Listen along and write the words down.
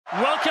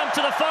Welcome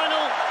to the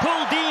final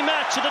Pool D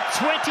match of the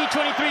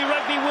 2023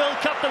 Rugby World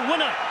Cup. The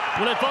winner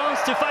will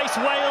advance to face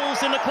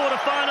Wales in the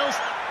quarterfinals.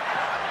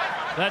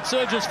 That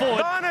surges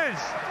forward.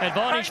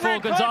 Advantage for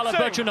Gonzalo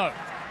Bertrano.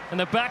 And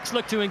the backs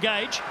look to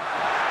engage.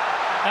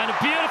 And a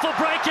beautiful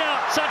breakout.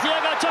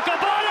 Santiago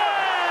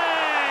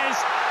Chocobares!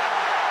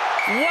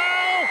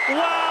 Wow,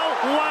 wow,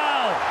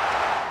 wow.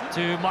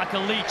 To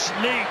Michael Leach.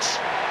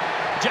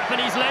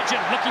 Japanese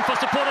legend looking for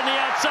support on the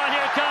outside.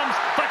 Here it comes.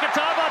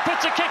 Fakatava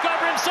puts a kick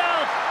over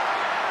himself.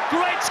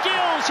 Great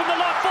skills from the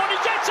lock forward. He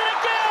gets it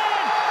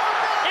again!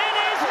 It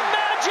is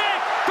magic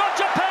from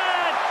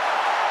Japan!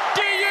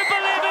 Do you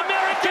believe in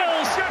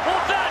miracles?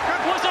 Well, that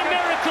was a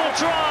miracle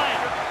try.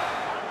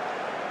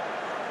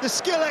 The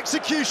skill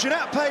execution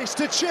at pace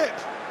to chip.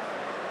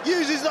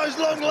 Uses those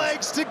long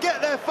legs to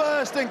get there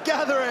first and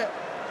gather it.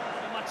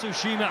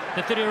 Matsushima,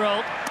 the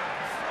 30-year-old.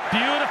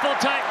 Beautiful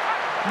take.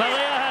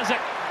 Malaya has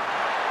it.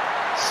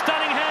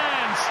 Stunning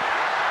hands.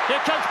 Here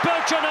comes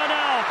Beaujoire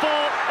now for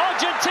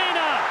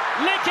Argentina.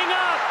 Linking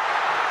up.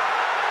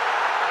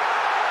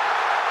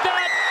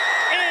 That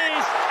is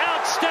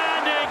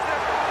outstanding.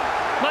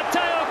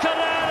 Mateo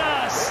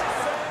Carreras.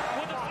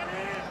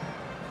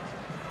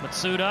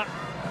 Matsuda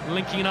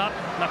linking up.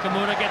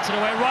 Nakamura gets it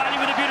away.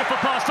 Riley with a beautiful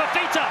pass.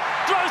 Fafita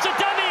throws a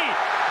dummy.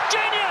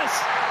 Genius.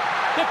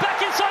 The back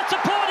inside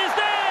support is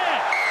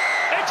there.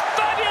 It's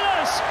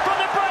fabulous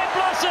from the Brave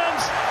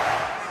Blossoms.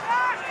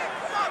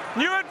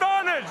 New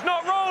advantage,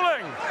 not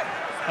rolling.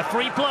 A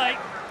free play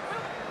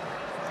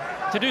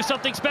to do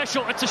something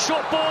special. It's a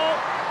short ball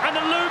and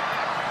a loop.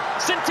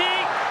 Sinti,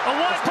 a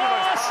wide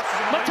pass.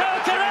 Mateo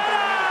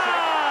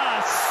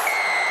Carreras.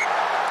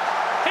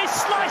 He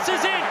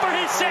slices in for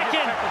his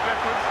second.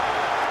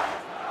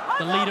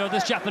 The leader of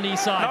this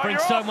Japanese side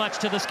brings so much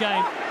to this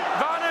game.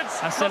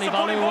 Aseli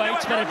Valu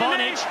waits, but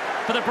advantage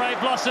for the Brave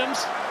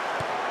Blossoms.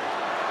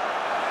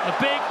 A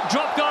big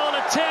drop goal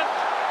attempt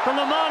from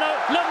Lomano.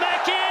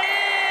 Lemeki!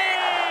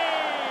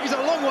 He's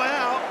a long way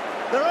out.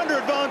 They're under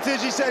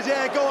advantage. He says,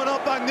 yeah, go on,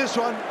 I'll bang this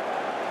one.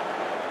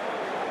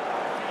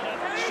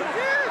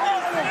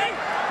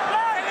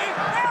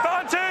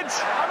 Advantage!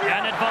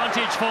 An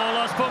advantage for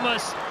Los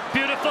Pumas.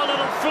 Beautiful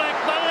little flick.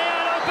 Malaya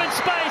in open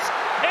space.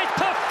 It's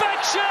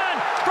perfection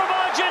from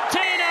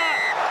Argentina.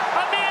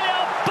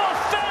 Emiliano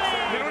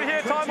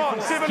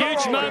Boffelli.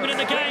 Huge moment in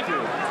the game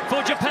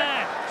for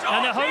Japan.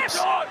 And the hopes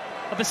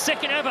of the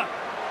second ever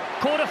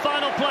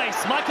quarter-final place.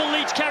 Michael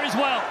Leach carries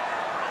well.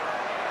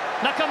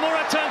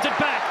 Nakamura turns it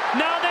back.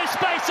 Now there's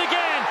space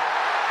again.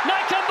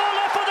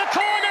 Naikabula for the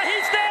corner.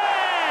 He's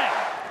there.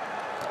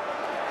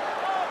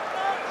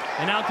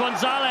 And now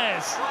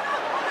Gonzalez.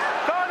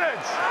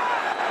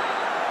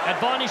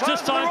 Advantage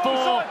this time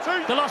for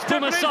the Los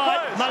Pumas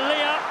side.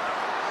 Malia.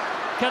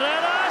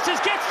 Carreras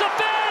gets the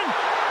fin.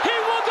 He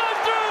will go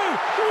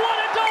through. What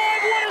a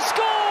dive. What a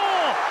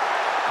score.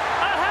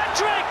 A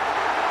hat-trick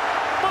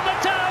for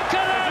Mateo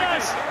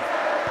Carreras.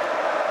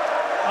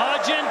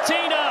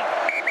 Argentina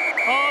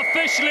are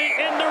officially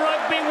in the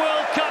Rugby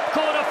World Cup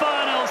quarterfinals.